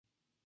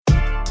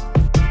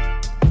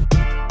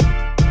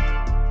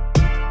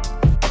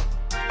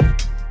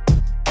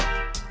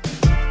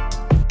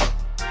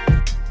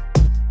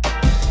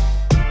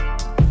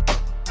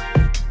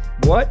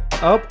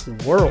up,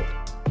 world?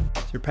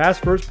 It's your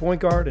past first point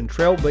guard and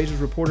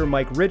Trailblazers reporter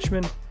Mike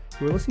Richman.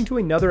 You are listening to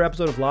another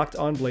episode of Locked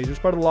On Blazers,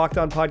 part of the Locked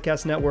On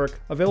Podcast Network,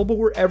 available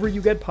wherever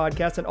you get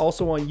podcasts and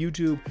also on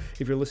YouTube.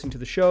 If you're listening to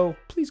the show,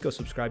 please go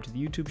subscribe to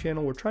the YouTube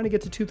channel. We're trying to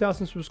get to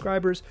 2,000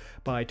 subscribers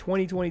by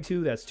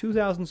 2022. That's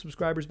 2,000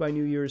 subscribers by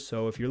New Year's.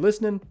 So if you're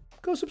listening,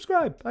 go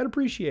subscribe. I'd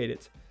appreciate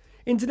it.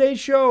 In today's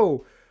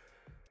show,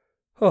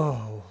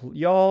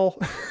 y'all,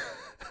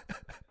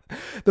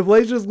 the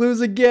Blazers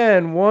lose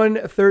again,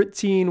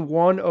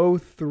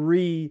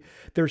 113-103,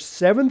 their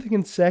seventh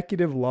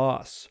consecutive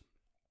loss.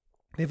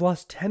 They've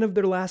lost 10 of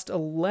their last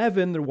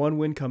 11, their one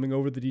win coming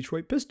over the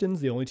Detroit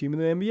Pistons, the only team in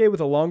the NBA with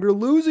a longer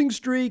losing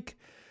streak.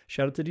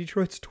 Shout out to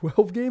Detroit's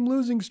 12-game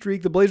losing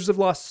streak. The Blazers have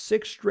lost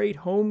 6 straight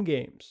home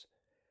games.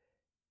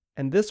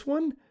 And this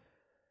one,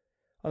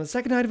 on the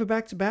second night of a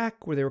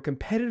back-to-back, where they were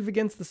competitive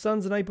against the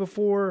Suns the night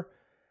before,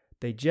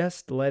 they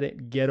just let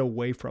it get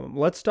away from them.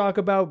 Let's talk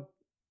about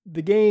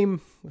the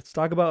game. Let's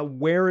talk about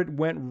where it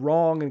went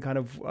wrong and kind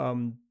of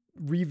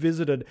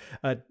revisited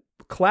a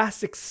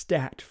classic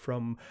stat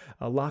from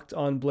Locked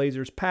On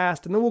Blazers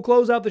past. And then we'll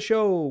close out the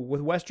show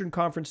with Western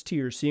Conference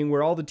tiers, seeing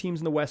where all the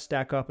teams in the West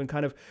stack up and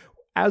kind of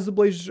as the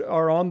Blazers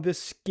are on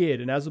this skid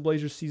and as the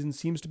Blazers season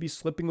seems to be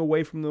slipping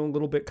away from them a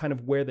little bit, kind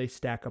of where they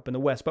stack up in the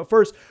West. But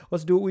first,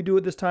 let's do what we do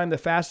at this time, the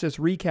fastest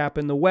recap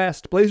in the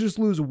West. Blazers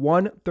lose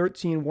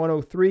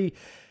 113-103,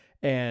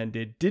 and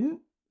it didn't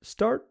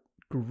start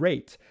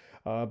great.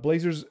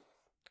 Blazers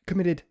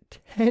committed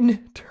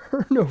 10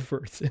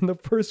 turnovers in the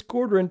first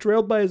quarter and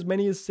trailed by as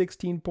many as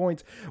 16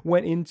 points,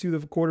 went into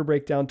the quarter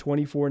breakdown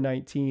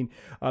 24-19.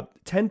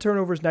 10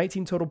 turnovers,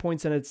 19 total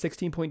points, and a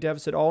 16-point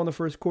deficit all in the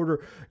first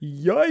quarter.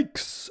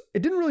 Yikes!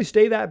 It didn't really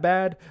stay that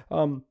bad.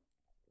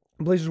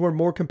 Blazers were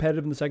more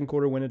competitive in the second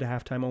quarter, went into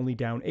halftime only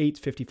down 8,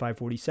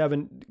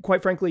 55-47.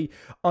 Quite frankly,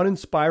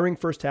 uninspiring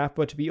first half,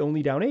 but to be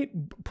only down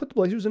 8 put the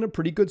Blazers in a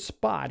pretty good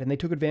spot, and they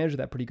took advantage of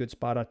that pretty good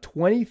spot. A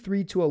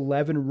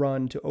 23-11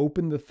 run to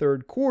open the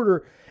third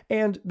quarter,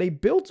 and they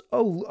built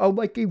a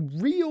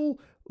real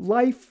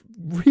live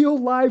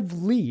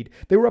lead.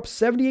 They were up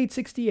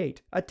 78-68,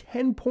 a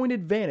 10-point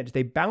advantage.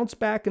 They bounced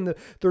back in the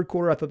third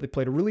quarter. I thought they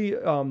played a really,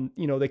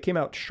 they came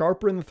out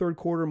sharper in the third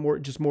quarter, more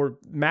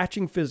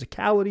matching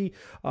physicality.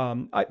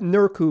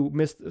 Nurk, who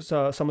missed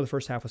some of the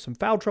first half with some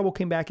foul trouble,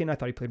 came back in. I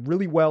thought he played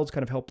really well. It's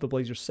kind of helped the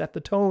Blazers set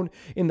the tone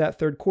in that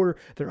third quarter.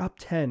 They're up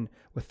 10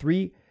 with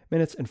 3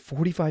 minutes and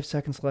 45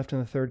 seconds left in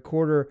the third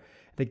quarter.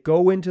 They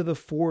go into the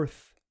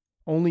fourth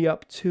only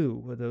up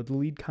 2. The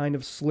lead kind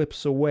of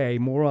slips away.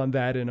 More on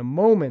that in a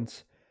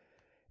moment.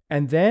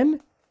 And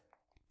then,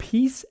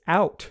 peace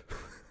out.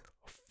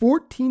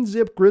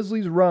 14-zip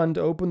Grizzlies run to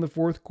open the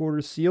fourth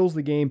quarter, seals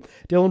the game.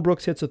 Dillon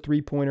Brooks hits a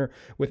three-pointer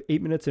with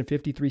 8 minutes and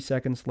 53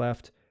 seconds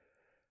left.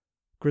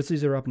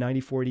 Grizzlies are up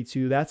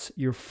 94-82. That's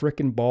your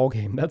frickin' ball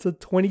game. That's a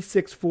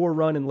 26-4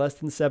 run in less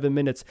than 7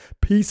 minutes.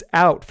 Peace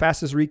out.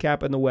 Fastest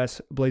recap in the West.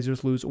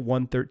 Blazers lose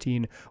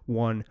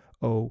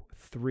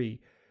 113-103.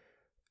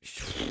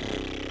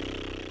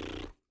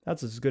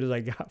 That's as good as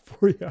I got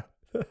for you.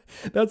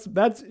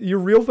 That's your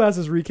real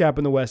fastest recap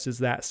in the West is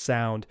that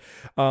sound.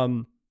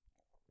 Norman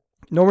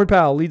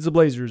Powell leads the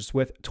Blazers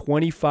with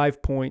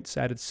 25 points,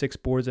 added 6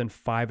 boards and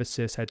 5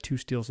 assists, had 2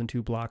 steals and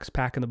 2 blocks.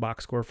 Pack in the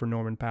box score for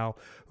Norman Powell,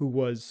 who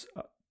was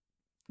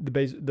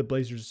the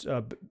Blazers,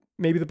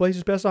 maybe the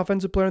Blazers' best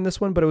offensive player in this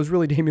one, but it was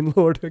really Damian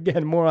Lillard.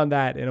 Again, more on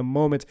that in a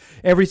moment.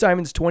 Avery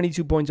Simons,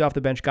 22 points off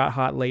the bench, got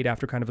hot late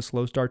after kind of a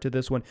slow start to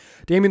this one.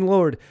 Damian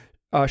Lillard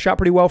shot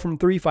pretty well from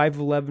 3, 5 of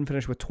 11,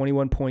 finished with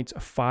 21 points,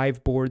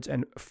 5 boards,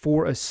 and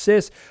 4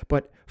 assists,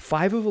 but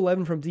 5 of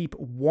 11 from deep,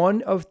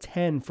 1 of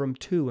 10 from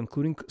 2,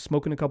 including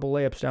smoking a couple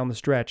layups down the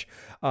stretch.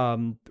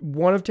 1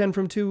 of 10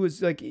 from 2 is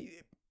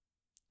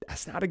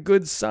that's not a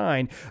good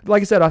sign.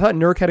 Like I said, I thought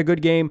Nurk had a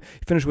good game.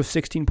 He finished with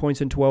 16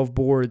 points and 12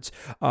 boards,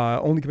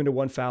 only committed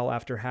 1 foul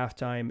after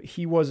halftime.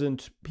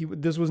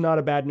 This was not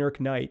a bad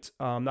Nurk night.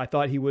 I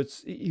thought he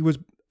was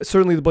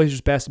certainly the Blazers'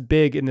 best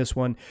big in this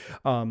one.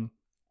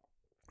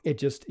 It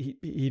just,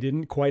 he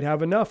didn't quite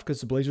have enough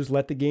because the Blazers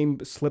let the game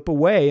slip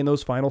away in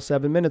those final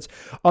 7 minutes.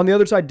 On the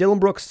other side, Dillon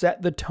Brooks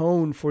set the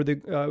tone for the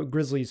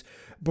Grizzlies.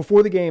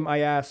 Before the game, I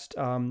asked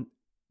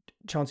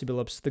Chauncey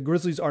Billups, the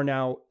Grizzlies are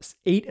now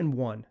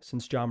 8-1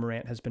 since Ja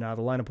Morant has been out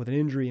of the lineup with an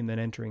injury and then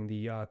entering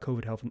the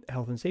COVID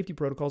health and safety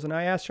protocols. And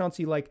I asked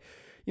Chauncey, what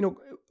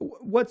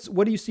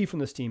do you see from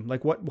this team?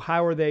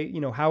 How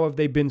have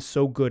they been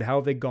so good? How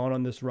have they gone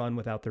on this run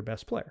without their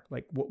best player?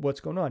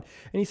 What's going on?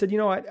 And he said,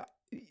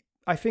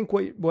 I think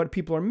what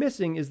people are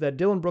missing is that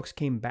Dillon Brooks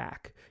came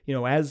back.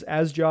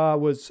 As Ja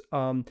was,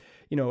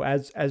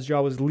 as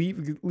Ja was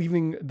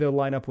leaving the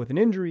lineup with an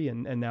injury,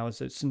 and now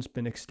has since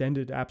been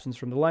extended absence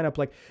from the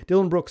lineup.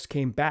 Dillon Brooks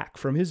came back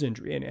from his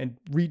injury and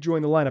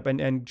rejoined the lineup,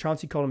 and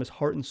Chauncey called him his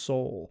heart and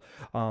soul.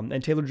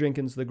 And Taylor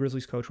Jenkins, the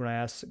Grizzlies coach, when I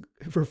asked,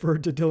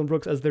 referred to Dillon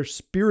Brooks as their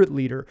spirit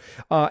leader.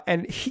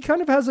 And he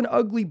kind of has an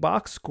ugly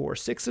box score,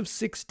 6 of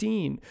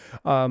 16.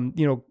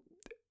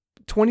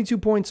 22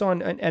 points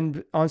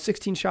and on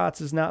 16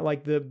 shots is not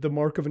like the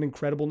mark of an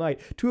incredible night.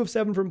 2 of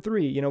 7 from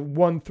 3,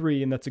 1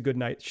 3, and that's a good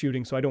night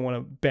shooting. So I don't want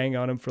to bang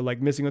on him for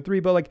like missing a 3,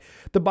 but like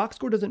the box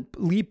score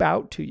doesn't leap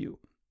out to you.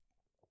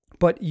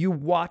 But you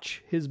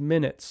watch his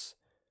minutes.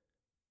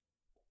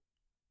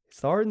 His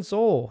heart and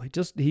soul.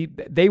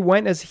 They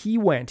went as he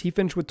went. He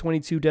finished with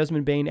 22.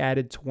 Desmond Bane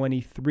added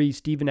 23.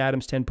 Steven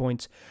Adams, 10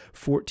 points,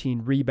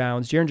 14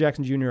 rebounds. Jaren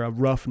Jackson Jr., a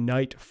rough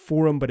night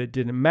for him, but it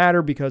didn't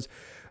matter because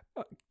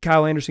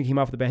Kyle Anderson came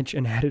off the bench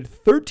and added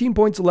 13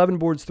 points, 11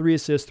 boards, 3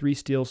 assists, 3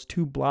 steals,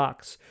 2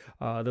 blocks.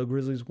 The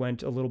Grizzlies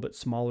went a little bit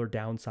smaller,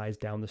 downsized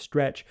down the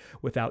stretch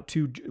without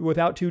two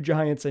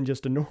giants and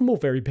just a normal,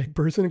 very big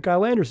person in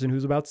Kyle Anderson,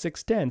 who's about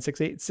 6'10",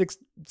 6'8",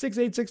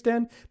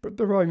 6'10", but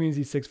that probably means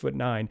he's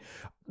 6'9".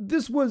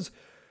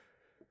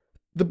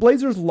 The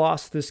Blazers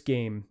lost this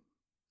game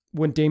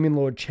when Damian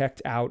Lillard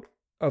checked out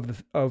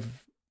of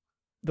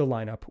the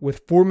lineup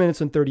with 4 minutes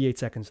and 38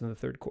 seconds in the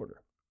third quarter.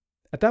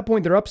 At that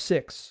point, they're up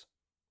 6.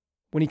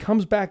 When he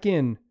comes back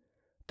in,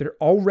 they're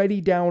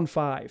already down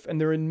 5, and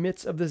they're in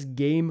midst of this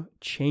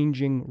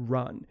game-changing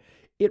run.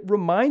 It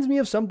reminds me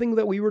of something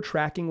that we were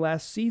tracking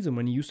last season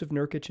when Yusuf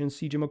Nurkic and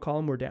CJ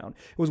McCollum were down.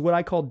 It was what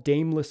I call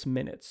Dameless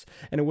minutes,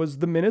 and it was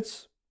the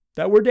minutes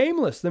that were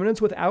Dameless, the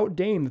minutes without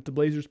Dame that the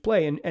Blazers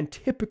play, and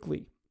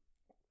typically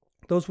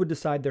those would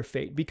decide their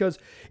fate. Because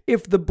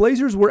if the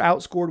Blazers were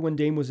outscored when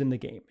Dame was in the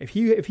game, if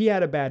he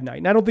had a bad night,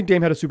 and I don't think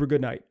Dame had a super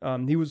good night.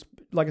 He was,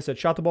 like I said,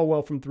 shot the ball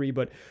well from 3,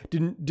 but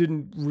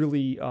didn't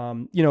really,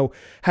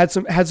 had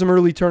some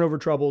early turnover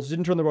troubles.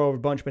 Didn't turn the ball over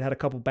a bunch, but had a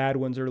couple bad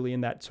ones early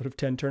in that sort of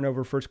 10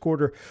 turnover first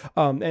quarter.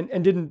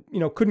 And didn't,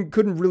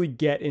 couldn't really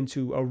get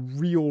into a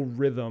real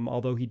rhythm.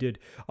 Although he did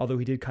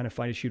kind of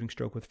find a shooting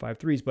stroke with 5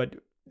 threes, but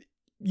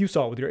you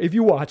saw it if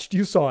you watched,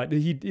 you saw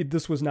it.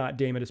 This was not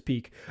Dame at his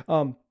peak.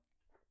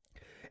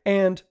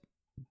 And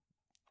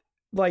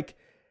like,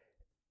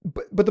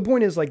 but the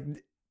point is, like,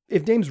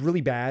 if Dame's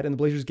really bad and the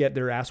Blazers get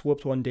their ass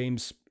whooped when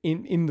Dame's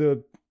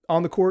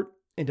on the court,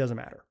 it doesn't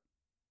matter.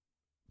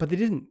 But they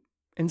didn't.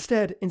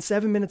 Instead, in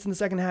 7 minutes in the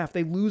second half,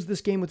 they lose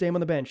this game with Dame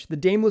on the bench. The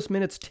Dameless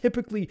minutes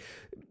typically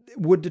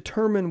would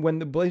determine, when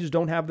the Blazers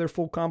don't have their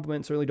full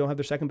complement, certainly don't have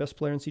their second best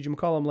player in CJ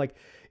McCollum, like,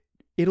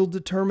 it'll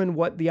determine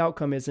what the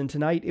outcome is. And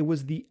tonight, it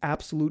was the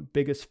absolute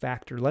biggest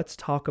factor. Let's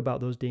talk about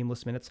those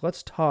Dameless minutes.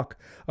 Let's talk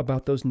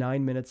about those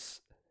 9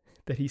 minutes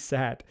that he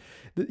sat.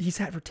 He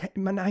sat for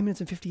 9 minutes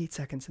and 58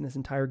 seconds in this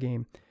entire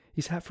game.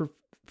 He sat for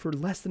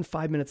less than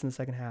 5 minutes in the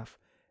second half.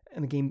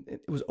 And the game,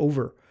 it was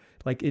over.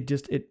 Like, it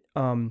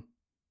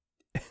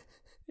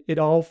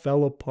all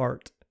fell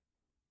apart.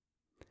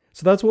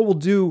 So that's what we'll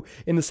do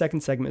in the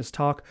second segment, is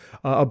talk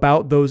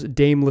about those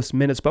Dameless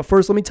minutes. But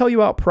first, let me tell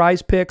you about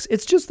Prize Picks.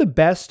 It's just the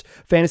best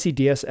fantasy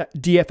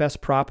DFS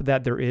prop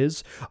that there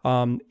is.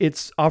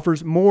 It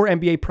offers more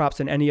NBA props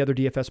than any other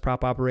DFS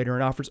prop operator,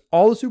 and offers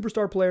all the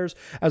superstar players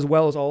as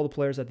well as all the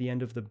players at the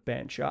end of the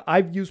bench.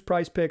 I've used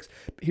Prize Picks.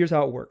 Here's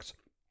how it works.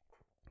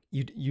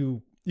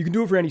 You can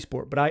do it for any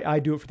sport, but I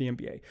do it for the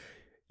NBA.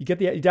 You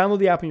download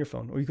the app on your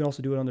phone, or you can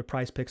also do it on their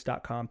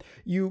prizepicks.com.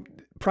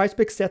 Prize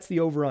Picks sets the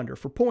over-under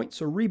for points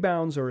or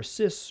rebounds or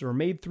assists or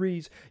made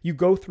threes. You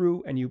go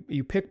through and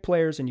you pick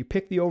players and you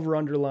pick the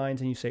over-under lines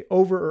and you say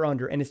over or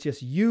under, and it's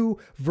just you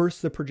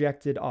versus the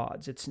projected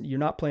odds. You're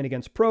not playing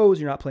against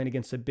pros. You're not playing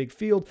against a big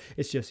field.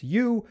 It's just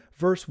you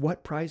versus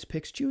what Prize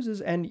Picks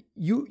chooses, and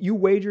you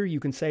wager. You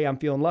can say, I'm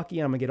feeling lucky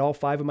and I'm going to get all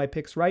 5 of my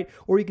picks right,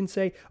 or you can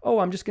say, oh,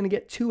 I'm just going to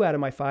get 2 out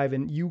of my 5,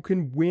 and you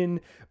can win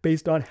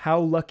based on how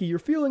lucky you're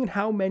feeling and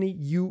how many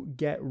you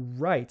get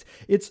right.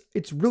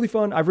 It's really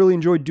fun. I've really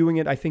enjoyed doing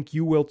it. I think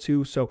you will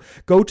too. So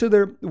go to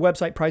their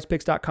website,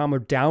 prizepicks.com, or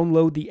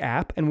download the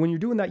app. And when you're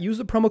doing that, use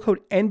the promo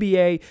code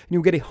NBA, and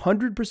you'll get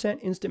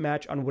 100% instant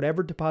match on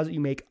whatever deposit you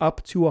make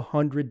up to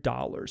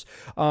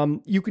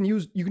 $100. You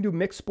can do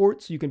mixed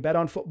sports. You can bet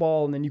on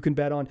football, and then you can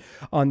bet on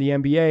the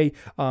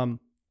NBA.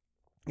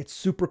 It's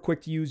super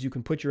quick to use. You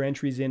can put your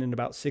entries in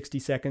about 60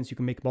 seconds. You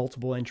can make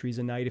multiple entries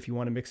a night if you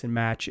want to mix and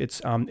match. It's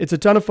a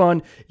ton of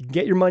fun. You can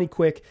get your money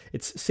quick.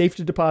 It's safe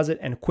to deposit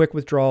and quick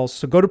withdrawals.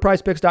 So go to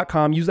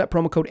prizepicks.com, use that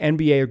promo code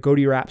NBA, or go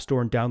to your app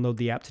store and download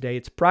the app today.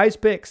 It's Prize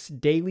Picks,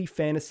 daily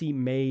fantasy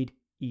made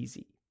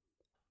easy.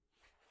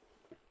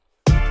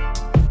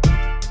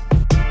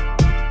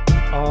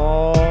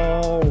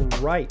 All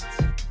right.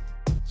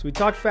 So we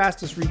talked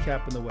fastest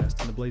recap in the West,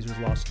 and the Blazers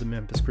lost to the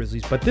Memphis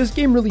Grizzlies. But this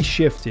game really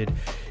shifted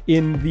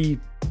in the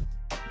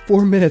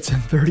 4 minutes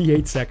and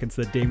 38 seconds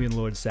that Damian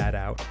Lillard sat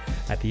out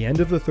at the end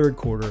of the third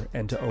quarter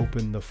and to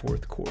open the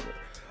fourth quarter.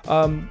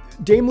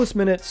 Dameless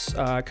minutes,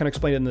 kind of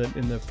explained it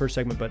in the first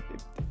segment, but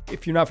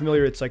if you're not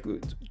familiar, it's like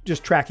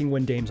just tracking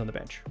when Dame's on the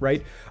bench,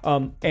 right?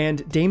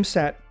 And Dame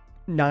sat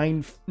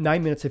 9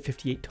 minutes and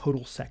 58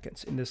 total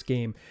seconds in this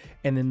game.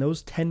 And in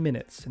those 10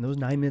 minutes, in those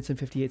 9 minutes and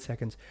 58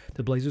 seconds,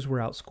 the Blazers were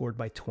outscored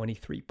by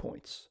 23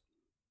 points.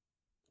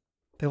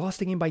 They lost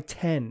the game by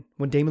 10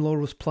 when Damian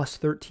Lillard was plus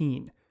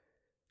 13.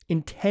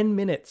 In 10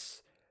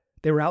 minutes,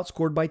 they were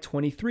outscored by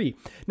 23.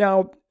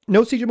 Now,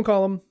 no CJ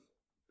McCollum.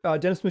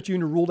 Dennis Smith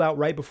Jr. ruled out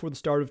right before the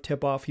start of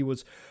tip-off. He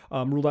was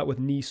ruled out with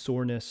knee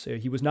soreness.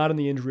 He was not in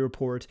the injury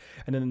report.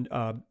 And then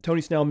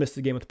Tony Snell missed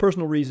the game with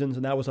personal reasons,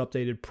 and that was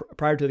updated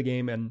prior to the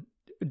game, and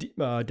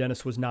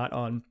Dennis was not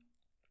on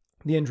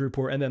the injury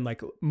report. And then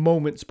like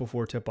moments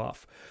before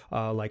tip-off,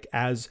 like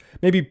as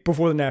maybe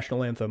before the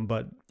national anthem,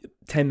 but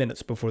 10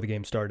 minutes before the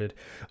game started,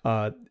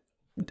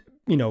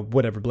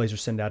 whatever,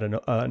 Blazers send out an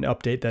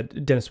update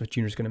that Dennis Smith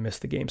Jr. is going to miss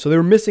the game. So they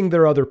were missing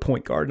their other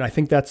point guard, and I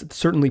think that's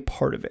certainly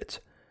part of it.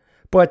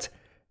 But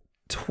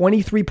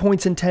 23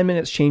 points in 10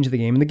 minutes changed the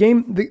game. And the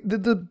game,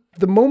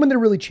 the moment that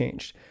really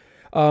changed,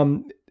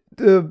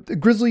 the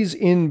Grizzlies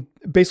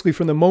basically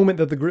from the moment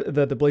that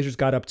the Blazers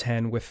got up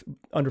 10 with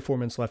under 4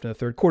 minutes left in the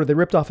third quarter, they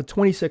ripped off a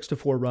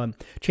 26-4 run,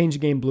 changed the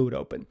game, blew it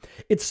open.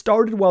 It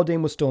started while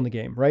Dame was still in the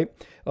game, right?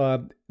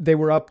 They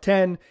were up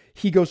 10.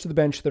 He goes to the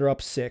bench. They're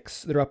up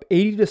 6. They're up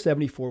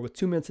 80-74 with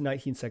 2 minutes and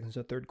 19 seconds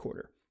in the third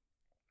quarter.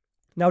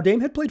 Now,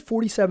 Dame had played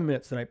 47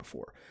 minutes the night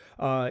before.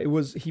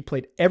 He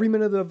played every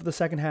minute of the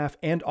second half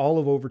and all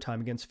of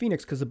overtime against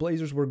Phoenix because the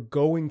Blazers were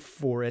going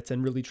for it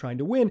and really trying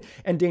to win.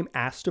 And Dame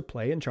asked to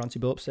play, and Chauncey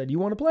Billups said, "You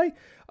want to play?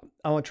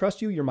 I want to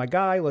trust you. You're my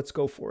guy. Let's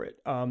go for it."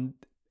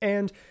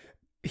 And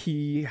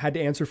he had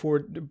to answer for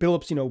it.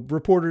 Billups,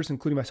 reporters,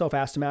 including myself,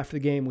 asked him after the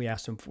game. We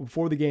asked him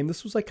before the game.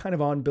 This was like kind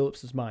of on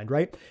Billups' mind,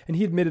 right? And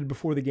he admitted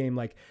before the game,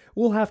 like,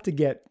 we'll have to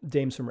get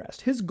Dame some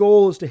rest. His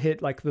goal is to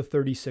hit like the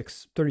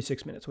 36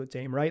 minutes with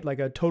Dame, right? Like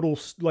a total,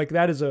 like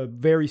that is a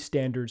very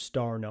standard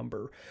star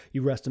number.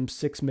 You rest him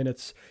 6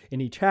 minutes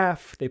in each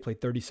half. They play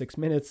 36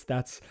 minutes.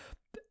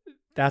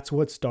 That's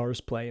what stars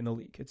play in the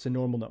league. It's a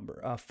normal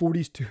number. 40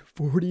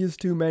 is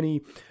too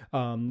many.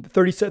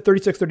 36,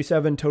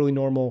 37, totally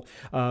normal.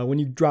 When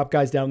you drop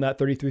guys down that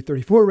 33,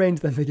 34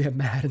 range, then they get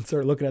mad and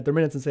start looking at their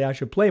minutes and say, I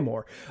should play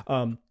more.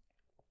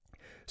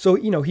 So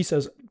he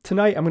says,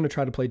 tonight I'm going to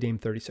try to play Dame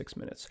 36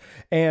 minutes.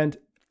 And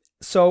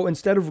so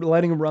instead of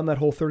letting him run that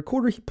whole third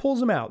quarter, he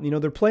pulls him out.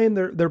 They're playing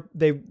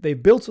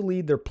they've built a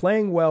lead. They're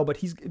playing well, but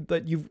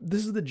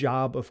this is the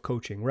job of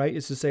coaching, right?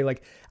 Is to say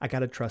like, I got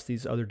to trust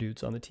these other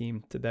dudes on the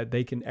team that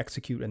they can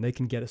execute and they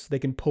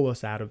can pull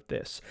us out of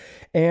this.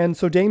 And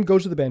so Dame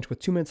goes to the bench with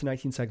 2 minutes and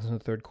 19 seconds in the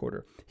third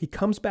quarter. He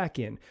comes back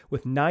in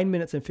with 9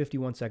 minutes and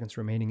 51 seconds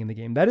remaining in the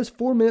game. That is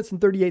 4 minutes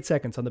and 38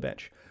 seconds on the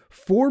bench.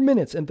 4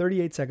 minutes and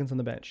 38 seconds on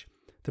the bench.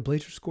 The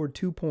Blazers scored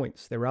 2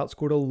 points. They were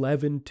outscored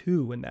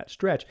 11-2 in that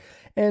stretch.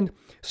 And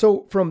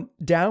so from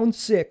up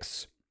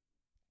 6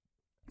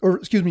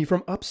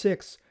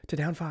 to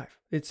down 5,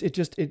 it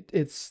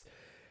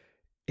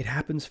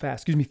happens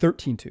fast.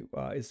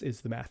 13-2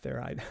 is the math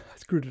there. I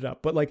screwed it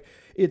up, but like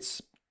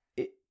it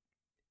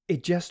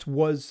just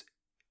was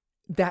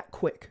that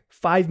quick.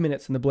 5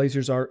 minutes and the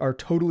Blazers are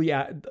totally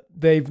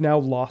they've now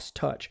lost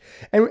touch.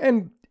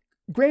 And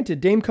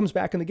granted, Dame comes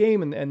back in the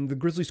game and the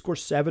Grizzlies score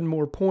 7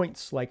 more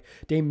points. Like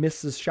Dame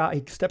misses a shot.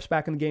 He steps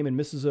back in the game and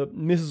misses a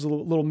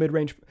little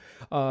mid-range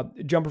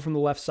jumper from the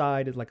left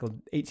side. It's like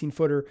an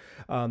 18-footer.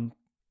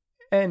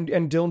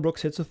 And Dillon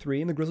Brooks hits a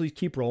 3 and the Grizzlies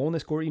keep rolling. They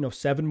score,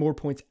 7 more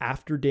points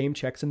after Dame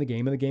checks in the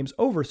game and the game's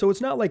over. So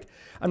it's not like,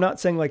 I'm not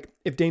saying like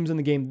if Dame's in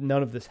the game,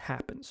 none of this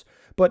happens.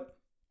 But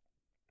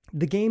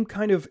the game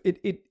kind of,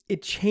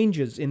 it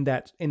changes in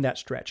that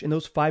stretch. In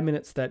those 5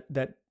 minutes that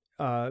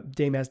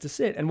Dame has to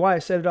sit. And why I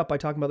set it up by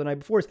talking about the night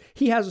before is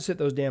he has to sit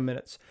those damn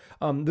minutes.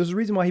 There's a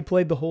reason why he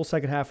played the whole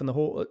second half and the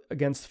whole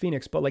against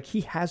Phoenix, but like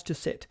he has to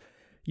sit.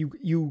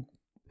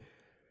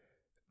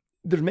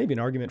 There's maybe an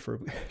argument for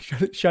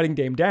shutting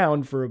Dame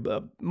down for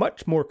a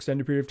much more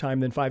extended period of time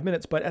than 5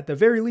 minutes, but at the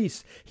very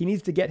least, he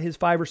needs to get his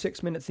 5 or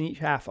 6 minutes in each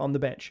half on the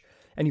bench.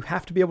 And you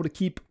have to be able to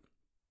keep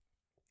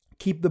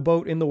the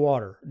boat in the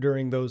water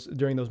during those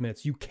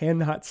minutes. You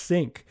cannot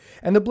sink.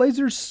 And the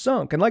Blazers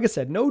sunk. And like I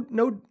said, no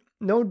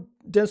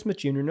Dennis Smith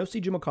Jr., no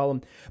CJ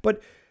McCollum,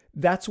 but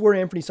that's where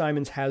Anthony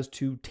Simons has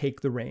to take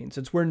the reins.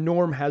 It's where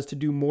Norm has to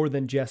do more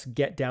than just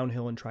get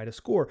downhill and try to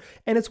score.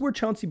 And it's where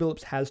Chauncey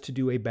Billups has to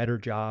do a better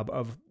job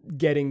of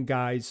getting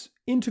guys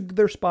into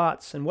their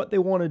spots and what they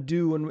want to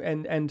do.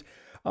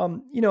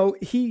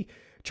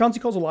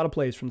 Chauncey calls a lot of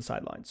plays from the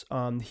sidelines.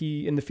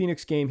 In the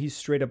Phoenix game, he's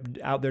straight up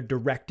out there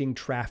directing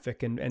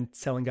traffic and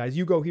telling guys,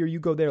 you go here, you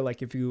go there.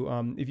 Like if you,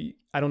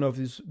 I don't know if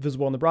it's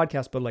visible on the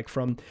broadcast, but like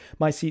from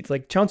my seats,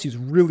 like Chauncey's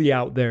really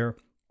out there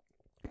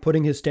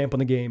putting his stamp on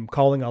the game,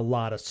 calling a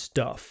lot of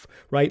stuff,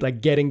 right? Like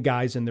getting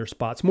guys in their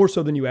spots more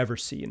so than you ever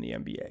see in the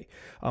NBA.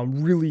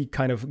 Really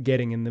kind of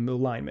getting in the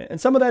alignment.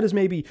 And some of that is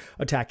maybe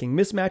attacking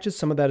mismatches.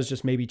 Some of that is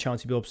just maybe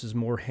Chauncey Billups'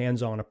 more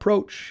hands-on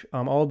approach,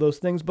 all of those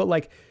things. But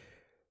like,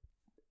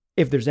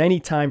 if there's any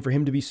time for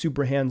him to be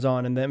super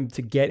hands-on and them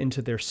to get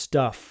into their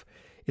stuff,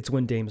 it's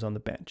when Dame's on the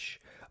bench.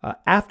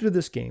 After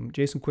this game,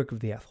 Jason Quick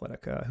of The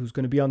Athletic, who's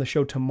going to be on the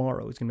show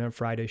tomorrow, he's going to be on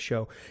Friday's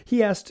show,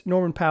 he asked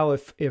Norman Powell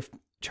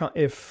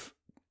if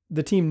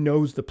the team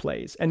knows the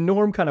plays. And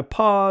Norm kind of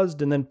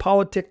paused and then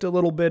politicked a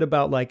little bit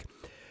about like,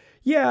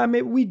 yeah, I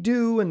mean, we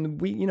do, and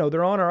we,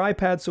 they're on our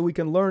iPads so we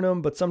can learn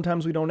them, but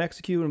sometimes we don't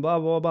execute and blah,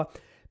 blah, blah.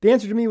 The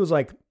answer to me was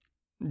like,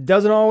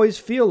 doesn't always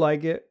feel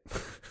like it.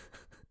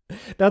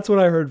 That's what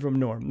I heard from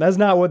Norm. That's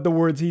not what the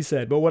words he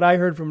said, but what I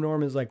heard from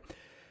Norm is like,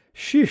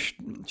 sheesh,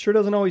 sure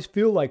doesn't always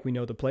feel like we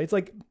know the play. It's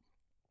like,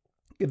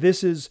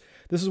 this is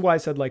why I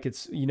said like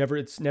it's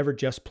never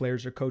just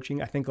players or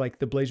coaching. I think like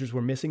the Blazers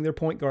were missing their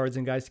point guards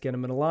and guys to get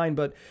them in a line,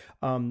 but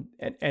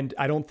and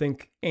I don't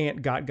think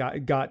Ant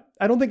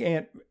I don't think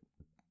Ant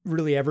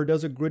really ever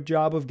does a good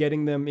job of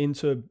getting them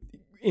into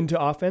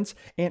offense.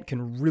 Ant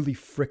can really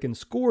frickin'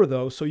 score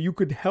though, so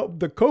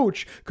the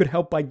coach could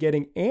help by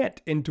getting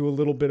Ant into a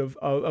little bit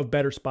of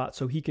better spot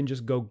so he can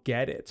just go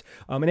get it.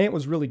 And Ant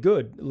was really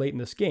good late in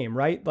this game,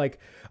 right? Like,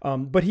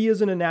 but he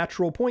isn't a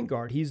natural point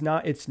guard.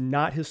 It's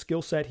not his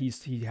skill set. He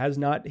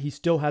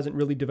still hasn't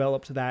really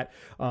developed that,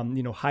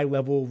 high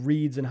level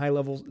reads and high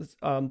level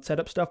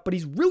setup stuff, but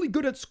he's really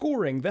good at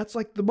scoring. That's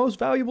like the most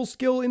valuable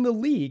skill in the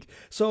league.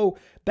 So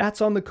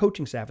that's on the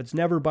coaching staff. It's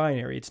never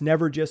binary. It's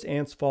never just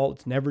Ant's fault.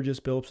 It's never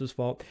just Billups'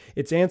 fault.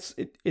 It's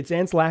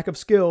Ant's lack of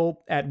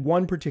skill at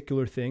one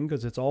particular thing,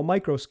 because it's all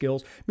micro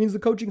skills, means the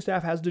coaching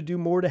staff has to do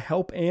more to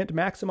help Ant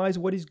maximize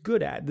what he's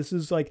good at. This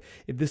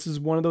is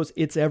one of those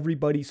it's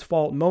everybody's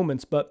fault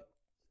moments, but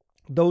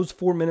those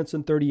 4 minutes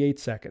and 38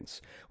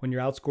 seconds when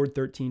you're outscored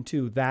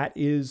 13-2, that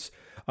is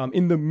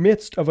in the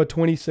midst of a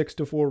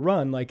 26-4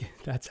 run, like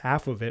that's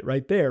half of it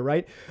right there,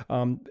 right?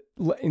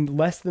 In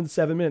less than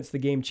 7 minutes, the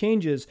game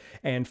changes,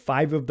 and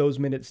 5 of those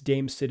minutes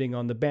Dame's sitting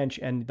on the bench,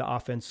 and the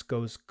offense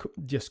goes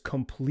just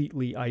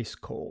completely ice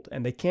cold,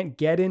 and they can't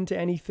get into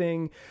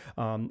anything.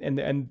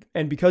 And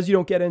because you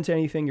don't get into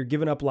anything, you're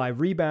giving up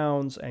live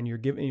rebounds, and you're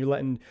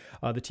letting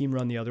the team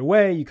run the other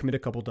way. You commit a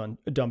couple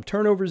dumb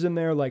turnovers in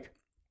there, like.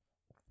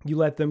 You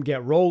let them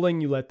get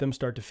rolling, you let them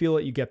start to feel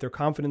it, you get their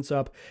confidence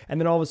up, and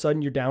then all of a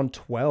sudden you're down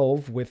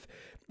 12 with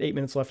 8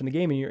 minutes left in the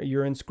game, and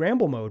you're in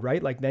scramble mode,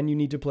 right? Like then you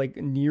need to play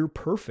near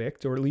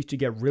perfect, or at least you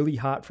get really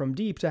hot from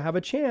deep to have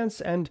a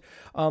chance. And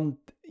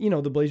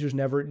the Blazers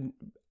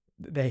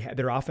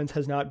their offense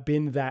has not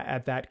been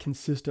at that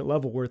consistent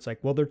level where it's like,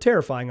 well, they're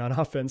terrifying on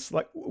offense,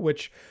 like,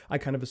 which I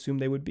kind of assumed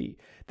they would be.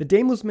 The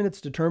Dameless minutes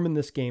determined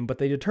this game, but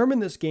they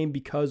determined this game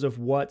because of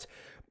what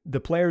the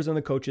players and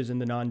the coaches in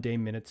the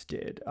non-Dame minutes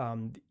did.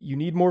 You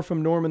need more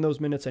from Norm in those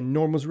minutes, and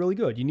Norm was really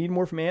good. You need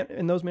more from Ant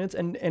in those minutes,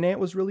 and Ant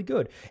was really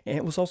good.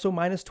 Ant was also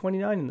minus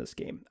 29 in this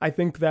game. I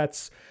think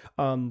that's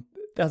a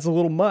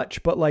little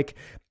much, but like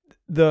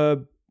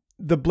the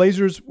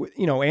Blazers,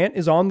 Ant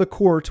is on the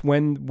court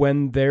when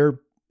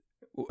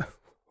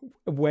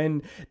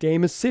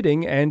Dame is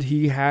sitting, and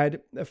he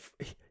had.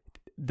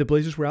 The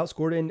Blazers were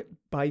outscored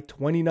by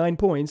 29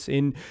 points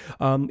in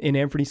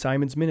Anthony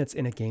Simons minutes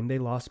in a game they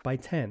lost by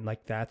 10.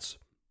 Like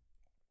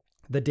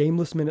the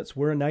Dameless minutes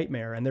were a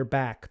nightmare, and they're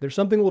back. There's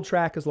something we'll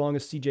track as long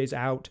as CJ's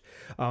out.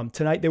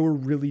 Tonight they were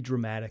really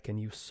dramatic, and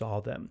you saw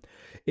them.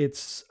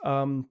 It's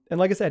and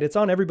like I said, it's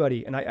on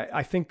everybody, and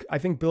I think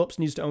Billups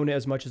needs to own it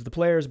as much as the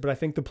players, but I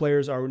think the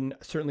players are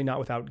certainly not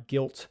without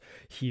guilt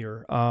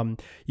here.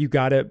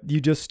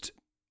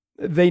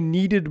 They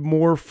needed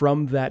more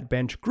from that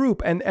bench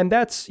group, and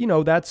that's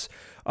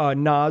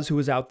Nas, who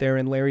was out there,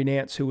 and Larry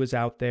Nance, who was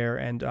out there,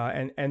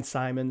 and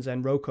Simons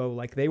and Rocco.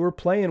 Like they were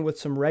playing with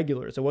some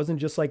regulars. It wasn't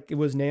just like it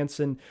was Nance,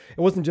 and it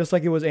wasn't just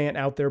like it was Ant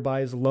out there by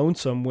his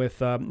lonesome with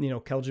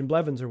Keljin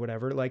Blevins or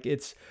whatever. Like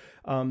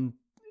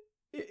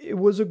it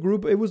was the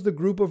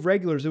group of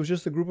regulars. It was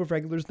just a group of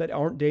regulars that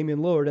aren't Damian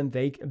Lillard, and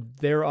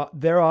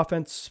their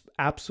offense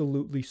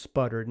absolutely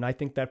sputtered. And I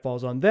think that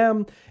falls on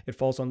them. It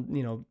falls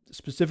on,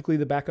 specifically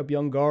the backup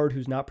young guard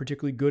who's not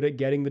particularly good at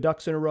getting the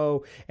ducks in a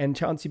row, and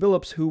Chauncey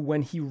Billups, who,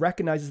 when he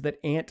recognizes that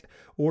Ant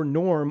or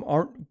Norm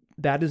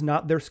that is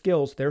not their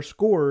skills, their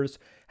scores.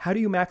 How do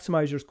you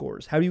maximize your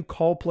scores? How do you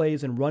call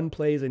plays and run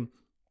plays? And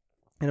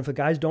if the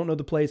guys don't know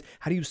the plays,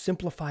 how do you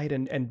simplify it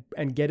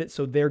and get it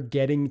so they're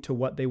getting to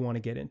what they want to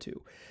get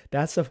into?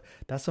 That's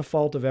a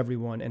fault of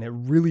everyone, and it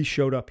really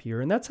showed up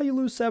here. And that's how you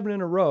lose 7 in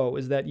a row,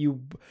 is that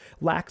you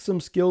lack some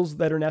skills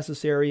that are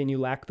necessary, and you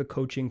lack the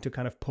coaching to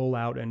kind of pull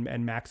out and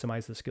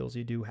maximize the skills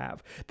you do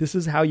have. This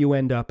is how you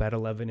end up at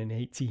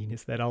 11-18,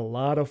 is that a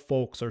lot of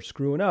folks are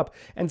screwing up.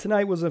 And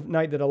tonight was a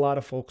night that a lot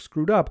of folks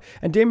screwed up.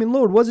 And Damian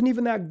Lillard wasn't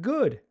even that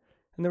good,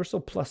 and they were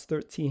still plus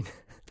 13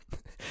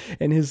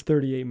 in his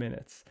 38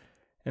 minutes.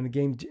 And the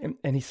game,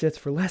 and he sits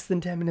for less than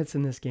 10 minutes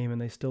in this game,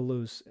 and they still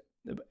lose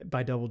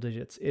by double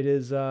digits. It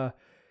is, they're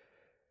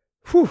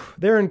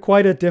in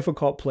quite a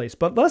difficult place.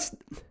 But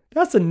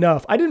that's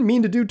enough. I didn't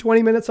mean to do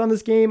 20 minutes on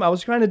this game. I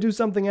was trying to do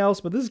something else,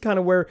 but this is kind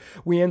of where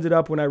we ended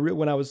up when I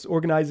was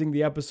organizing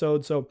the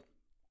episode. So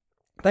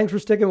thanks for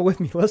sticking with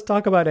me. Let's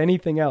talk about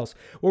anything else.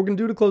 What we're going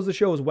to do to close the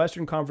show is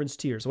Western Conference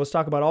tiers. So let's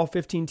talk about all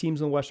 15 teams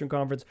in the Western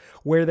Conference,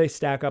 where they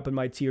stack up in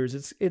my tiers.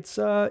 It's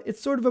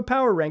sort of a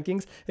power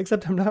rankings,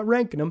 except I'm not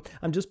ranking them.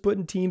 I'm just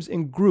putting teams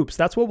in groups.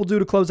 That's what we'll do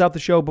to close out the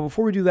show. But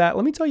before we do that,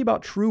 let me tell you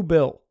about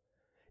Truebill.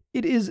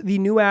 It is the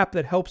new app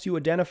that helps you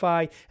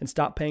identify and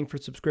stop paying for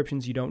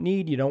subscriptions you don't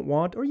need, you don't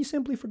want, or you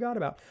simply forgot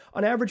about.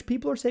 On average,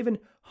 people are saving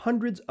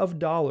hundreds of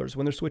dollars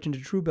when they're switching to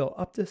Truebill,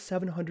 up to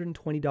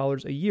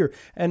 $720 a year.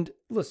 And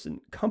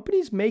listen,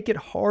 companies make it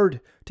hard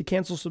to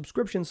cancel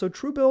subscriptions, so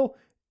Truebill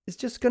It's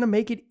just going to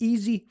make it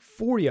easy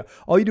for you.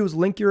 All you do is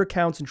link your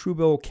accounts, and Truebill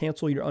will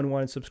cancel your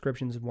unwanted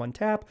subscriptions in one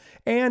tap.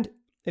 And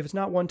if it's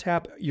not one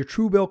tap, your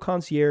Truebill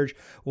concierge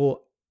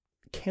will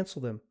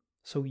cancel them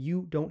so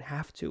you don't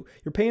have to.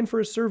 You're paying for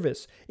a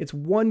service. It's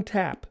one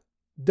tap,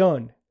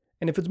 done.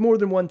 And if it's more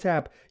than one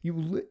tap,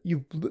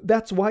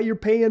 that's why you're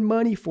paying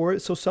money for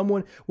it, so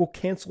someone will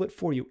cancel it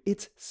for you.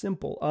 It's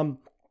simple.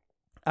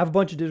 I have a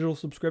bunch of digital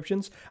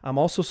subscriptions. I'm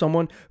also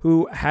someone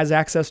who has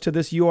access to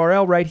this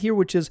URL right here,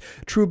 which is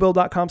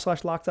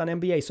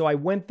truebill.com/lockedonnba. So I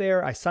went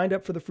there, I signed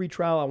up for the free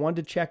trial. I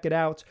wanted to check it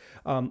out.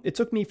 It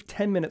took me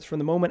 10 minutes from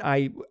the moment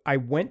I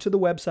went to the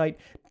website,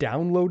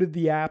 downloaded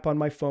the app on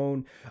my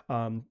phone,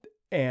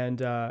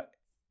 and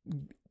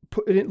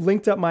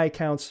linked up my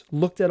accounts,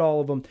 looked at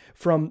all of them.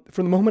 From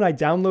the moment I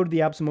downloaded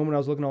the app to the moment I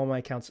was looking at all my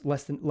accounts,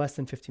 less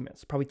than 15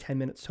 minutes, probably 10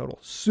 minutes total.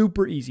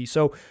 Super easy.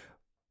 So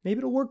maybe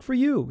it'll work for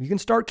you. You can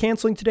start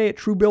canceling today at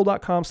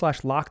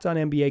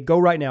truebill.com/lockedonnba. Go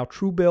right now,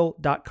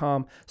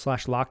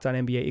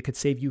 truebill.com/lockedonnba. It could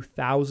save you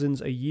thousands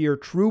a year.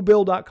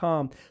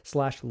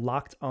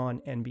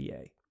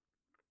 Truebill.com/lockedonnba.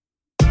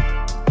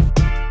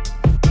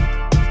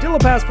 Still a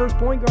pass first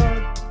point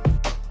guard.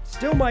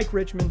 Still Mike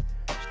Richman.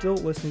 Still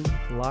listening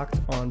to Locked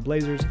On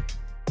Blazers.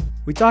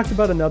 We talked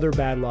about another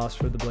bad loss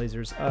for the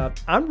Blazers.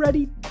 I'm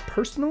ready,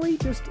 personally,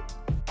 just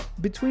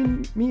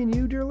between me and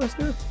you, dear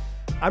listener,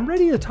 I'm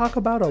ready to talk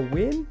about a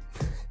win.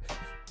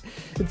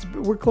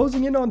 We're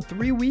closing in on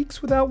 3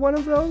 weeks without one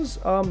of those.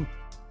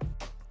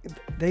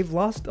 They've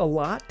lost a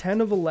lot,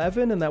 10 of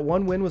 11, and that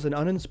one win was an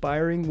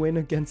uninspiring win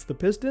against the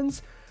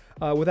Pistons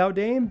without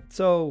Dame.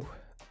 So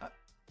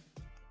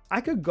I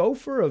could go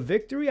for a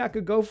victory. I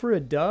could go for a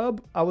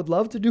dub. I would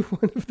love to do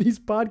one of these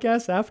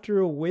podcasts after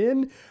a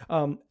win.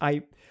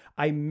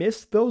 I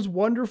miss those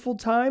wonderful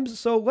times.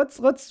 So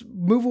let's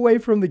move away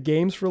from the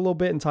games for a little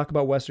bit and talk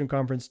about Western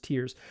Conference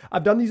tiers.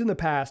 I've done these in the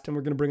past, and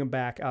we're going to bring them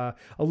back. A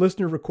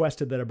listener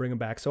requested that I bring them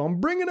back, so I'm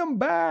bringing them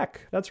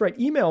back. That's right.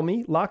 Email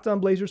me,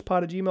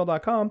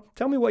 lockedonblazerspod@gmail.com.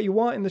 Tell me what you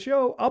want in the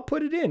show. I'll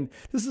put it in.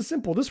 This is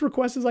simple. This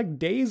request is like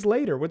days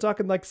later. We're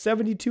talking like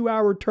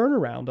 72-hour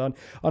turnaround on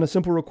a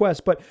simple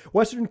request. But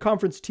Western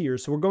Conference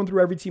tiers. So we're going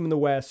through every team in the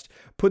West,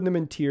 putting them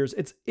in tiers.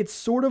 It's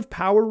sort of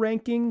power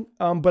ranking,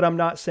 but I'm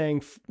not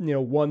saying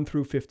 1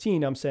 through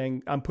 15. I'm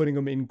saying I'm putting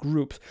them in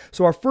groups.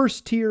 So our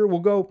first tier will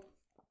go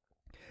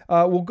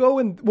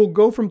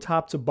from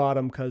top to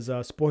bottom because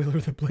spoiler,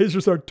 the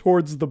Blazers are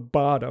towards the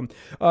bottom.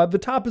 The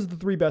top is the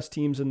 3 best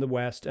teams in the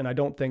West, and I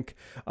don't think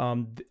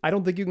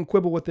you can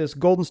quibble with this.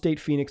 Golden State,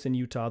 Phoenix, and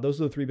Utah. Those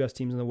are the 3 best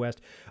teams in the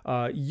West.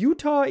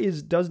 Utah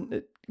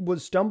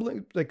was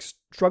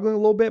struggling a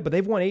little bit, but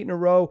they've won 8 in a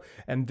row,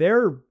 and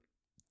they're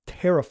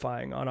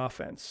terrifying on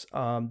offense.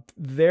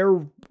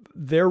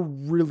 They're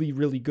really,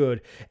 really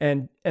good.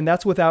 And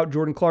that's without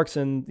Jordan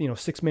Clarkson,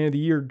 6th man of the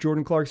year,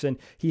 Jordan Clarkson.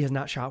 He has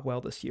not shot well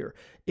this year.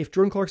 If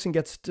Jordan Clarkson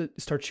gets to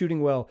start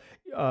shooting well,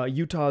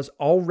 Utah's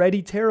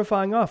already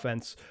terrifying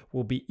offense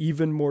will be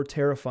even more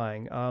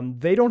terrifying.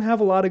 They don't have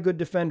a lot of good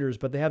defenders,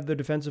 but they have the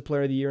defensive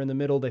player of the year in the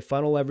middle. They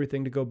funnel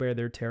everything to Gobert.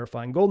 They're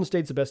terrifying. Golden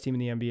State's the best team in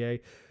the NBA.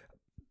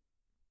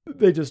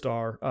 They just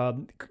are.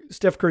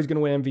 Steph Curry's going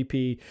to win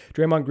MVP.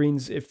 Draymond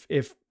Green's, if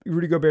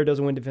Rudy Gobert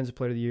doesn't win Defensive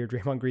Player of the Year,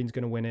 Draymond Green's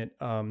going to win it.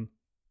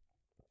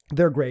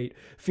 They're great.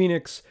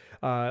 Phoenix,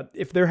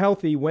 if they're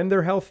healthy, when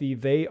they're healthy,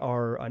 they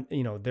are,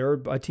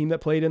 they're a team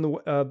that played in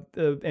the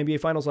NBA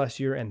Finals last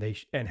year and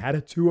had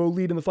a 2-0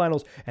 lead in the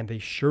finals, and they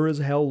sure as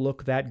hell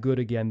look that good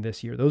again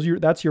this year.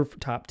 That's your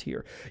top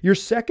tier. Your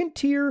second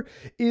tier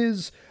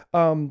is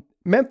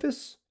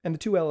Memphis and the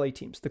 2 LA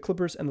teams, the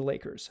Clippers and the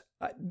Lakers.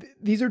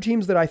 These are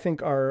teams that I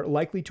think are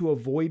likely to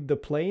avoid the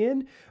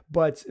play-in,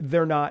 but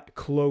they're not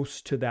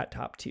close to that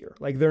top tier.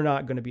 Like, they're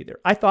not going to be there.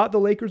 I thought the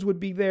Lakers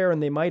would be there,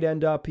 and they might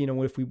end up,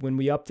 when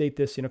we update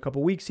this in a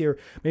couple weeks here,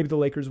 maybe the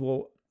Lakers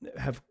will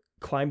have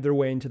climbed their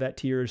way into that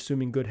tier,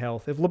 assuming good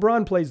health. If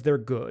LeBron plays, they're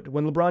good.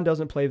 When LeBron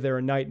doesn't play, they're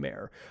a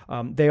nightmare.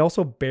 They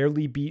also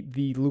barely beat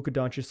the Luka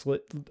Doncic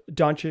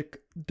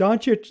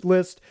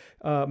list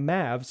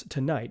Mavs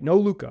tonight. No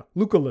Luka.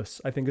 Luka-less,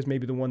 I think, is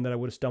maybe the one that I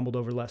would have stumbled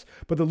over less.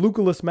 But the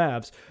Luka-less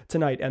Mavs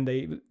tonight, and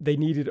they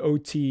needed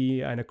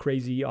OT and a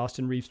crazy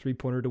Austin Reeves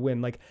three-pointer to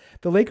win. Like,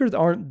 the Lakers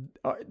aren't...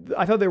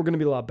 I thought they were going to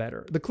be a lot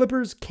better. The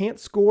Clippers can't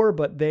score,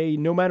 but they,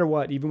 no matter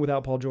what, even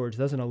without Paul George,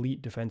 that's an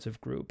elite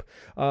defensive group.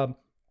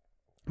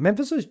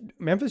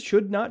 Memphis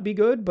should not be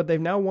good, but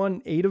they've now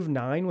won 8 of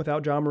 9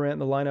 without Ja Morant in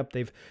the lineup.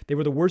 They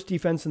were the worst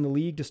defense in the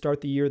league to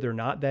start the year. They're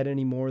not that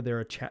anymore.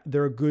 They're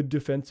a good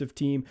defensive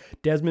team.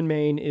 Desmond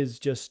Main is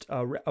just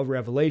a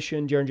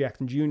revelation. Jaren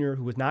Jackson Jr.,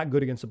 who was not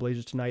good against the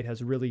Blazers tonight,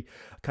 has really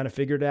kind of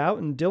figured it out.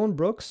 And Dylan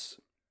Brooks,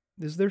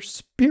 is their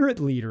spirit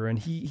leader, and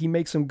he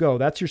makes them go.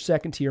 That's your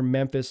second tier: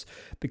 Memphis,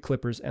 the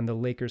Clippers, and the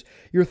Lakers.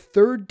 Your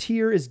third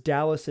tier is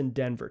Dallas and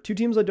Denver, two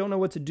teams I don't know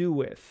what to do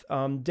with.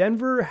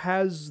 Denver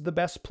has the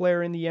best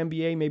player in the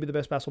NBA, maybe the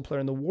best basketball player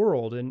in the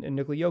world, in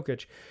Nikola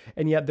Jokic,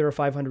 and yet they're a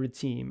 500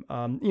 team.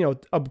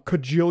 A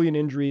cajillion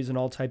injuries and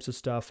all types of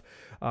stuff,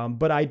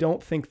 but I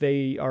don't think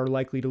they are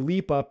likely to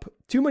leap up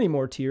too many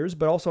more tiers,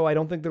 but also I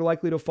don't think they're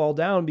likely to fall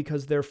down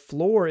because their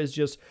floor is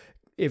just,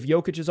 if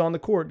Jokic is on the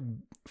court,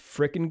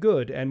 freaking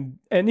good, and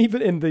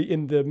even in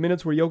the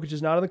minutes where Jokic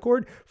is not on the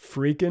court,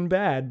 freaking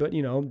bad. But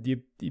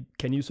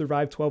can you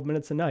survive 12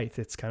 minutes a night?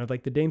 It's kind of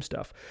like the Dame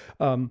stuff.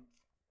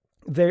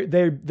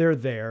 They're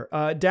there.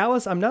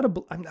 Dallas, I'm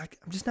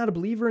just not a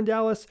believer in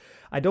Dallas.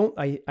 I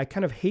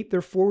kind of hate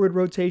their forward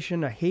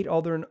rotation. I hate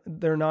all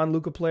their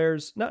non-Luka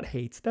players. Not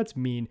hates, that's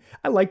mean.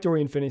 I like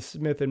Dorian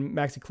Finney-Smith and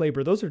Maxi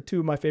Kleber. Those are two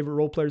of my favorite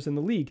role players in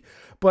the league.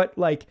 But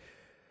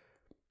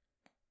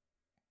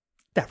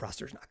that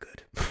roster's not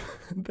good.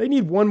 They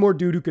need one more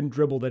dude who can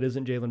dribble that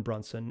isn't Jalen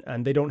Brunson,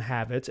 and they don't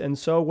have it. And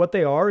so what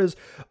they are is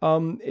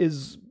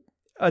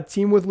a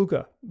team with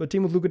Luka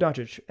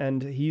Doncic,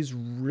 and he's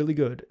really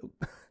good.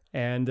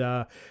 And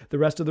the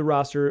rest of the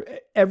roster,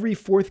 every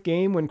fourth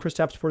game when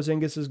Kristaps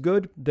Porzingis is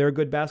good, they're a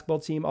good basketball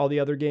team. All the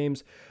other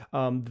games,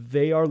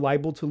 they are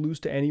liable to lose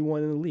to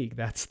anyone in the league.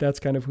 That's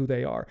kind of who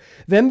they are.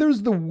 Then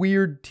there's the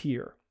weird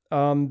tier.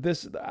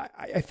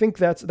 I think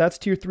that's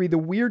tier 3. The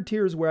weird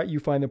tier is where you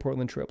find the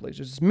Portland Trailblazers.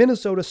 It's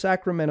Minnesota,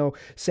 Sacramento,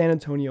 San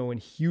Antonio, and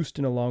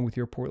Houston, along with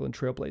your Portland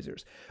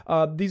Trailblazers.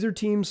 These are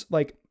teams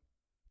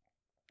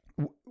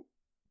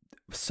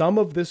some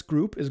of this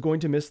group is going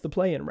to miss the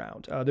play-in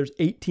round. There's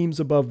 8 teams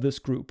above this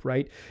group,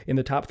 right? In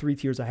the top 3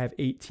 tiers, I have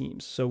 8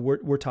 teams. So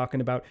we're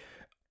talking about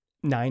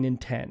 9 and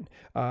 10.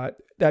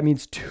 That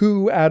means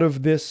 2 out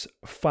of this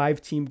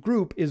 5-team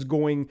group is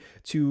going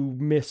to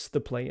miss the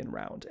play-in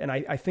round. And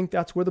I think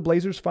that's where the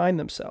Blazers find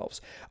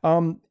themselves.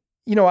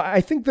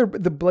 I think the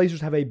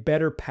Blazers have a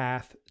better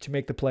path to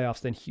make the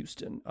playoffs than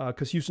Houston,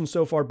 because Houston's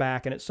so far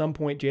back, and at some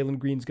point Jalen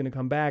Green's going to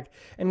come back.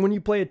 And when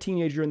you play a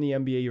teenager in the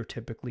NBA, you're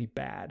typically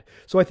bad.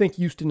 So I think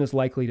Houston is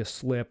likely to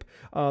slip,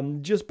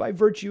 just by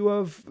virtue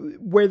of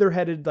where they're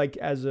headed,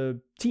 as a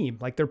team.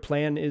 Their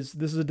plan is,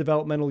 this is a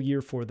developmental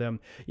year for them.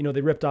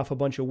 They ripped off a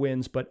bunch of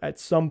wins, but at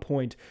some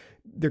point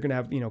they're going to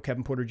have,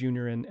 Kevin Porter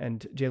Jr.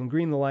 and Jalen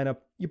Green in the lineup.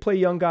 You play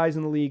young guys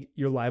in the league,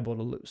 you're liable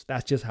to lose.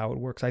 That's just how it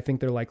works. I think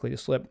they're likely to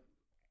slip.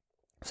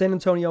 San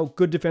Antonio,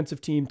 good defensive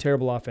team,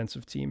 terrible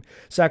offensive team.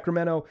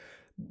 Sacramento,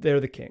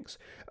 they're the Kings.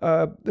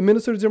 The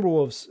Minnesota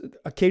Timberwolves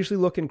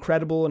occasionally look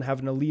incredible and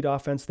have an elite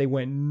offense. They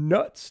went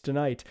nuts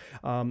tonight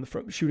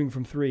from shooting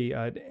from 3.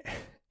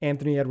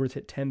 Anthony Edwards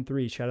hit 10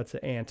 threes. Shout out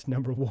to Ant,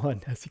 number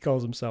 1, as he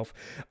calls himself.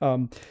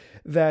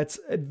 That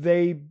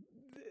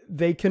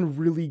they can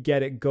really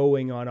get it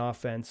going on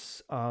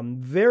offense.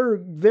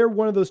 They're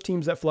one of those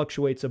teams that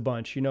fluctuates a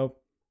bunch,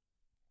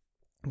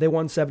 They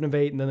won 7 of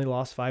 8, and then they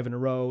lost 5 in a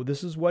row.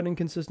 This is what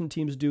inconsistent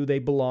teams do. They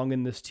belong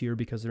in this tier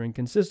because they're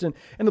inconsistent,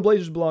 and the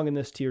Blazers belong in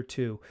this tier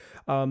too.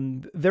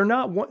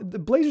 The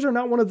Blazers are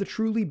not one of the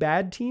truly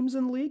bad teams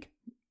in the league.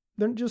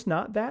 They're just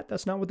not that.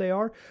 That's not what they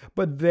are.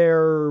 But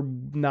they're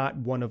not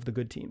one of the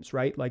good teams,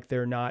 right?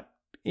 They're not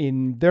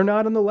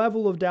on the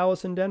level of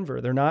Dallas and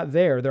Denver. They're not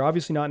there. They're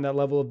obviously not in that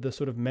level of the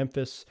sort of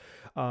Memphis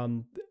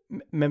and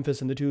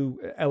the 2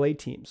 LA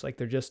teams.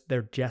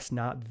 They're just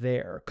not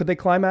there. Could they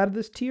climb out of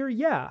this tier?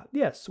 Yeah.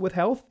 Yes. With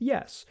health?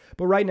 Yes.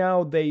 But right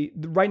now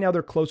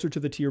they're closer to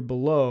the tier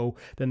below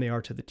than they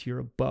are to the tier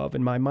above.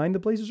 In my mind, the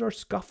Blazers are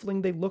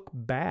scuffling. They look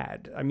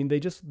bad. I mean, they're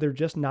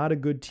just not a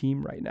good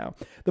team right now.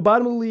 The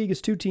bottom of the league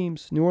is 2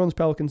 teams. New Orleans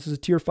Pelicans is a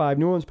tier 5.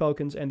 New Orleans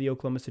Pelicans and the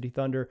Oklahoma City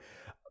Thunder.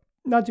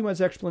 Not too much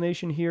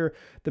explanation here.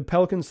 The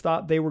Pelicans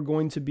thought they were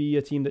going to be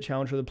a team that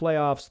challenged for the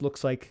playoffs.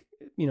 Looks like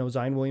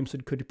Zion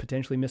Williamson could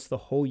potentially miss the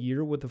whole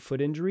year with a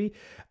foot injury.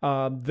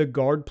 The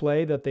guard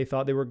play that they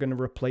thought they were going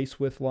to replace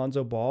with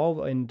Lonzo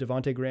Ball and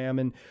Devontae Graham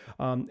and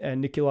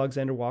Nickeil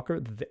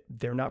Alexander-Walker,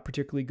 they're not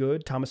particularly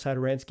good. Thomas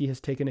Satoransky has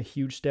taken a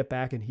huge step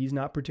back, and he's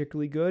not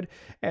particularly good.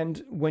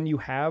 And when you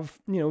have,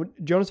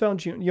 Jonas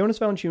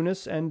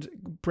Valanciunas and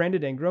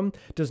Brandon Ingram,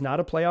 does not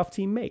a playoff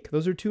team make?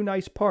 Those are 2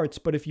 nice parts,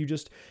 but if you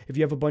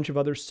have a bunch of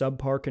other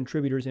subpar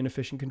contributors,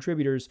 inefficient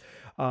contributors,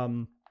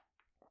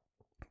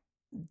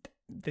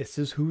 this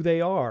is who they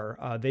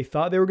are. They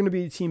thought they were going to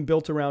be a team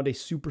built around a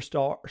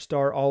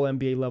superstar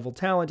all-NBA level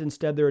talent.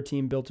 Instead, they're a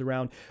team built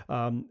around,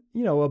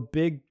 a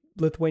big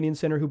Lithuanian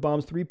center who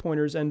bombs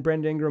 3-pointers and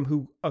Brandon Ingram,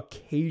 who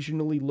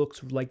occasionally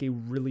looks like a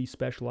really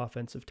special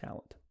offensive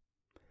talent.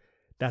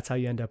 That's how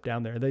you end up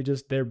down there. They're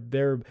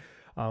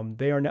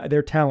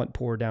talent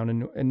poor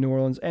down in New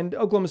Orleans, and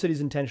Oklahoma City's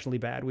intentionally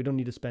bad. We don't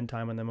need to spend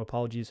time on them.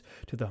 Apologies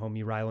to the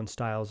homie Rylan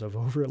Styles of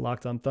over at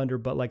Locked on Thunder,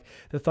 but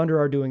the Thunder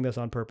are doing this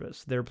on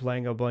purpose. They're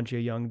playing a bunch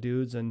of young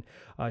dudes, and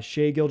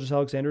Shai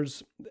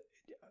Gilgeous-Alexander's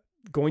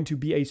going to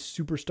be a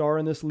superstar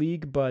in this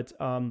league, but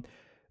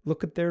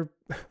look at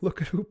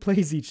who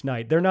plays each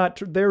night.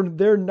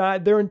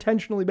 They're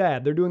intentionally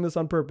bad. They're doing this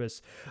on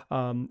purpose.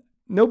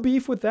 no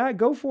beef with that.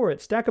 Go for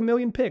it. Stack a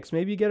million picks.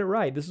 Maybe you get it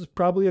right. This is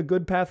probably a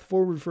good path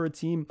forward for a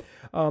team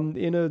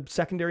in a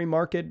secondary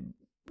market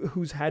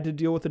who's had to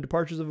deal with the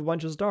departures of a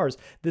bunch of stars.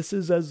 This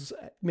is as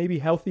maybe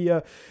healthy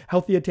a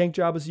tank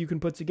job as you can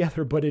put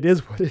together, but it is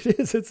what it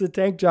is. It's a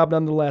tank job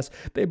nonetheless.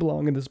 They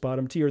belong in this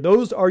bottom tier.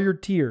 Those are your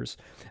tiers.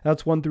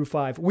 That's 1 through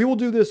 5. We will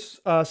do this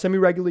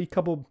semi-regularly,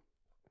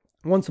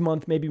 once a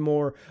month, maybe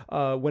more,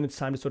 when it's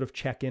time to sort of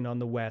check in on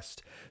the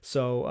West.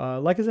 So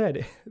like I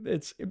said,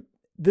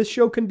 this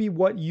show can be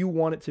what you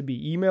want it to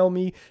be. Email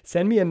me,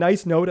 send me a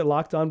nice note at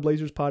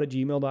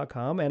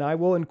lockedonblazerspod@gmail.com, and I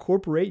will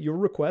incorporate your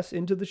requests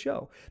into the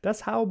show.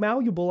 That's how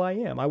malleable I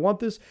am. I want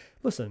this.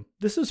 Listen,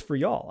 this is for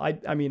y'all.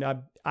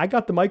 I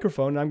got the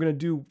microphone, and I'm going to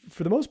do,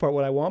 for the most part,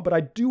 what I want, but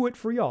I do it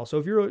for y'all. So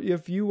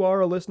if you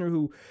are a listener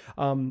who,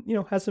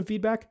 has some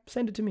feedback,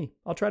 send it to me.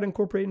 I'll try to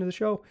incorporate it into the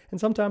show,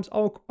 and sometimes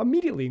I'll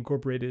immediately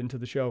incorporate it into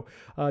the show,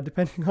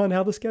 depending on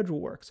how the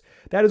schedule works.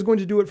 That is going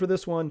to do it for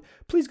this one.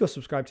 Please go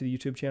subscribe to the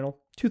YouTube channel.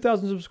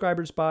 2,000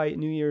 subscribers by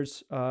New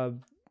Year's.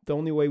 The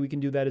only way we can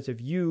do that is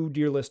if you,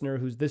 dear listener,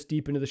 who's this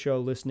deep into the show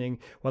listening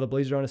while the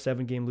Blazers are on a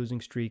 7-game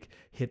losing streak,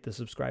 hit the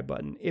subscribe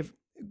button.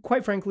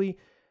 Quite frankly,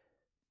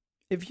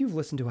 if you've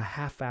listened to a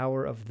half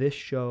hour of this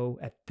show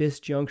at this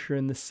juncture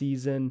in the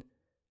season,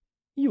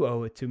 you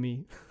owe it to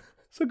me.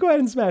 So go ahead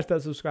and smash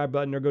that subscribe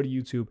button, or go to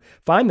YouTube,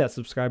 find that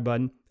subscribe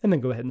button, and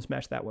then go ahead and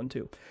smash that one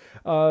too.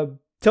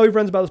 Tell your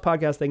friends about this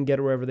podcast. They can get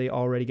it wherever they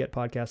already get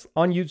podcasts,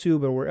 on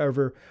YouTube or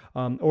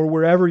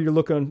wherever you're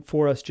looking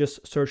for us.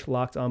 Just search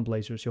Locked On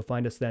Blazers. You'll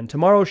find us then.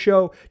 Tomorrow's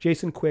show,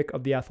 Jason Quick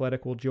of The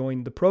Athletic will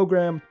join the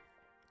program.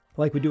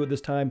 Like we do at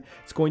this time.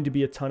 It's going to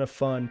be a ton of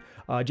fun.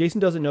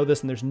 Jason doesn't know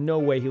this, and there's no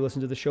way he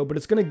listened to the show, but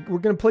we're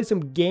gonna play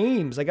some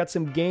games. I got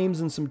some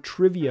games and some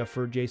trivia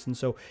for Jason,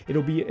 so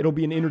it'll be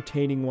an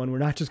entertaining one. We're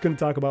not just gonna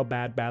talk about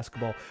bad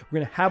basketball. We're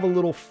gonna have a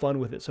little fun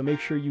with it. So make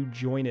sure you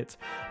join it.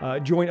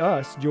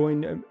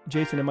 Join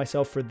Jason and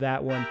myself for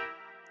that one.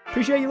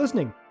 Appreciate you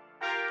listening.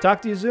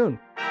 Talk to you soon.